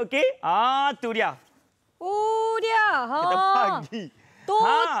terkejut, okey? Tu dia. Dia. Kita bagi.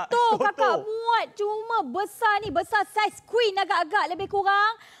 Toto kakak muat, cuma besar ni, besar saiz queen agak-agak lebih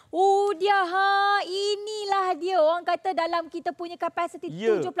kurang. Dia inilah dia orang kata dalam kita punya kapasiti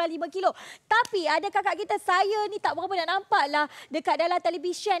 75 kilo. Tapi ada kakak kita, saya ni tak berapa nak nampak lah dekat dalam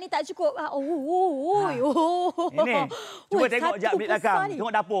televisyen ni, tak cukup. Ini, cuba tengok sekejap di belakang.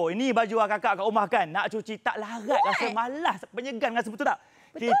 Tengok dapur. Ini baju kakak kat rumah kan, nak cuci tak larat, rasa malas, penyegan rasa, betul tak?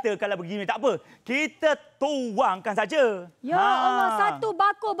 Betul? Kita kalau begini tak apa. Kita tuangkan saja. Ya Allah, satu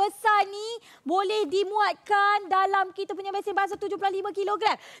bakul besar ni boleh dimuatkan dalam kita punya mesin basuh 75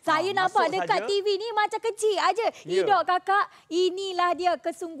 kilogram. Saya nampak dekat TV ni macam kecil aja. Hidup kakak, inilah dia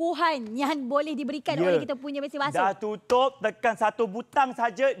kesungguhan yang boleh diberikan oleh kita punya mesin basuh. Dah tutup, tekan satu butang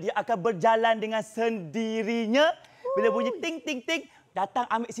saja, dia akan berjalan dengan sendirinya. Bila bunyi ting ting ting, datang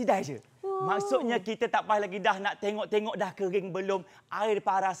ambil sidai je. Maksudnya kita tak payah lagi dah nak tengok-tengok dah kering belum, air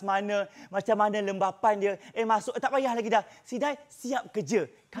paras mana, macam mana lembapan dia. Masuk tak payah lagi dah. Sidai siap kerja.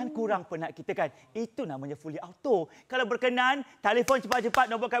 Kan kurang penat kita kan. Itu namanya fully auto. Kalau berkenan, telefon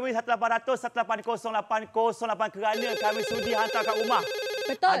cepat-cepat nombor kami 1800 180 808 kerana kami sudi hantar kat rumah.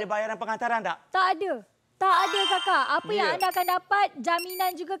 Betul. Ada bayaran pengantaran tak? Tak ada. Tak ada kakak. Apa yang anda akan dapat,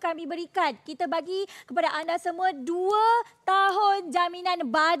 jaminan juga kami berikan. Kita bagi kepada anda semua 2 tahun jaminan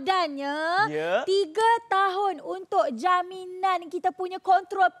badannya. 3 tahun untuk jaminan kita punya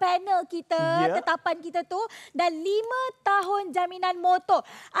kontrol panel kita, tetapan kita tu. Dan 5 tahun jaminan motor.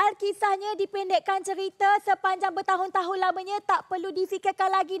 Alkisahnya dipendekkan cerita, sepanjang bertahun-tahun lamanya tak perlu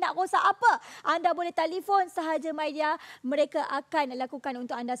difikirkan lagi nak rosak apa. Anda boleh telefon sahaja Midea. Mereka akan lakukan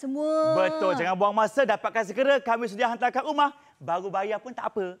untuk anda semua. Betul. Jangan buang masa, dapat segera, kami sudah hantar kat rumah. Baru bayar pun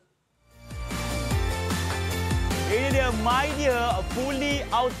tak apa. Ini dia Midea Fully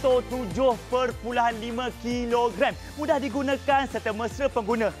Auto 7.5 kg. Mudah digunakan serta mesra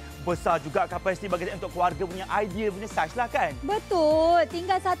pengguna. Besar juga kapasiti bagi untuk keluarga punya idea punya saiz lah kan? Betul.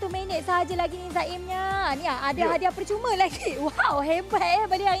 Tinggal 1 minit sahaja lagi ni Zaimnya. Ni ada hadiah percuma lagi. Wow, hebat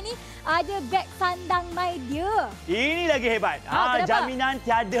pada hari ni. Ada beg sandang Midea. Ini lagi hebat. Jaminan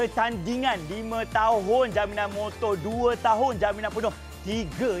tiada tandingan. 5 tahun jaminan motor, 2 tahun jaminan penuh.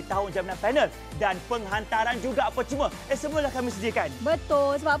 3 tahun jaminan panel dan penghantaran juga percuma. Semualah kami sediakan.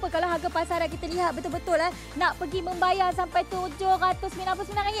 Betul. Sebab apa kalau harga pasaran kita lihat betul-betul nak pergi membayar sampai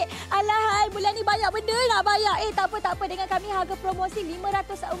RM799. Alahai, bulan ni banyak benda nak bayar. Tak apa. Dengan kami harga promosi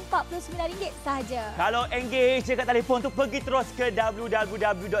RM549 sahaja. Kalau engage dekat telefon tu pergi terus ke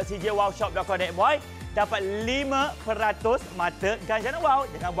www.cjwowshop.com.my. Dapat 5% mata ganjaran wow.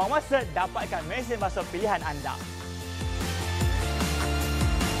 Jangan buang masa, dapatkan mesin basuh pilihan anda.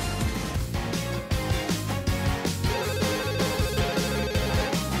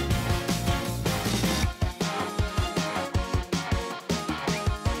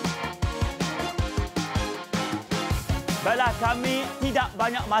 Baiklah, kami tidak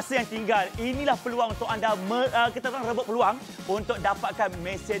banyak masa yang tinggal. Inilah peluang untuk anda. Kita akan rebut peluang untuk dapatkan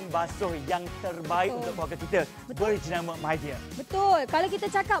mesin basuh yang terbaik untuk keluarga kita. Berjenama Midea. Betul. Kalau kita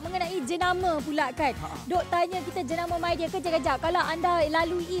cakap mengenai jenama pula kan. Dok tanya kita jenama Midea kejap-kejap. Kalau anda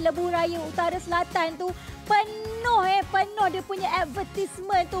lalui lebuh raya utara selatan tu, penuh dia punya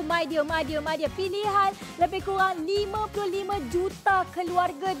advertisement tu Midea. Pilihan lebih kurang 55 juta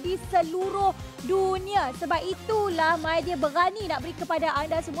keluarga di seluruh dunia. Sebab itulah Midea berani nak beri kepada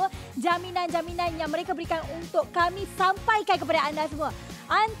anda semua jaminan-jaminan yang mereka berikan untuk kami sampaikan kepada anda semua.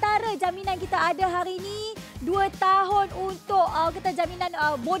 Antara jaminan kita ada hari ini 2 tahun untuk kita jaminan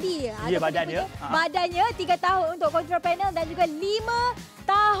body. Badannya. Badannya 3 tahun untuk control panel dan juga 5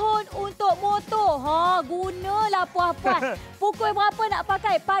 tahun untuk motor. Gunalah puas-puas. Pukul berapa nak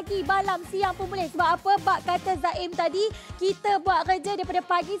pakai? Pagi, malam, siang pun boleh. Sebab apa? Bak kata Zaim tadi, kita buat kerja daripada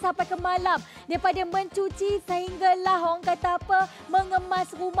pagi sampai ke malam. Daripada mencuci sehinggalah orang kata apa, mengemas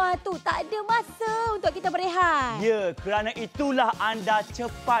rumah tu. Tak ada masa untuk kita berehat. Ya, kerana itulah anda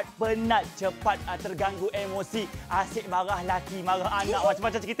cepat penat, cepat terganggu emosi. Asyik marah laki, marah anak,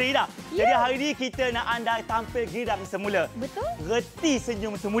 macam-macam cerita ni dah. Jadi hari ni kita nak anda tampil girang semula. Betul. Reti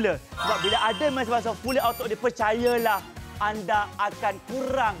senyum semula. Sebab bila ada mesin basuh Fully Auto, dia percayalah anda akan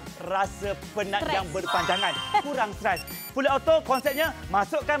kurang rasa penat yang berpanjangan. Kurang stres. Fully Auto konsepnya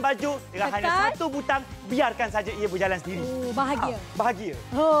masukkan baju dengan hanya 1 butang, biarkan saja ia berjalan sendiri. Bahagia. Bahagia.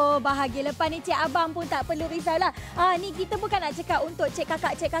 Bahagia. Lepas ni cik abang pun tak perlu risaulah. Ni kita bukan nak cakap untuk cik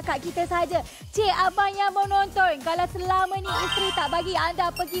kakak kita saja. Cik abang yang menonton, kalau selama ni isteri tak bagi anda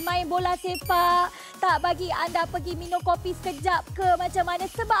pergi main bola sepak, tak bagi anda pergi minum kopi sekejap ke macam mana,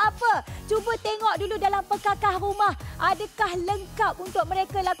 sebab apa? Cuba tengok dulu dalam perkakah rumah. Adakah lengkap untuk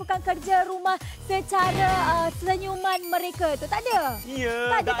mereka lakukan kerja rumah secara senyuman mereka tu? Tak ada.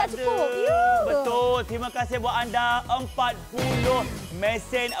 Ya, tak cukup. Betul. Terima kasih buat anda. 40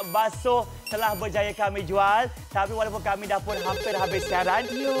 mesin basuh telah berjaya kami jual. Tapi walaupun kami dah pun hampir habis siaran,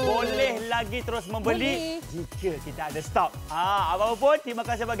 boleh lagi terus membeli jika kita ada stok. Apapun, terima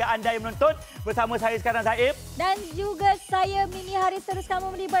kasih bagi anda yang menonton. Bersama saya sekarang Zaim. Dan juga saya Mini Haris. Teruskan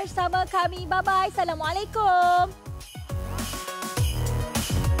membeli bersama kami. Bye-bye. Assalamualaikum.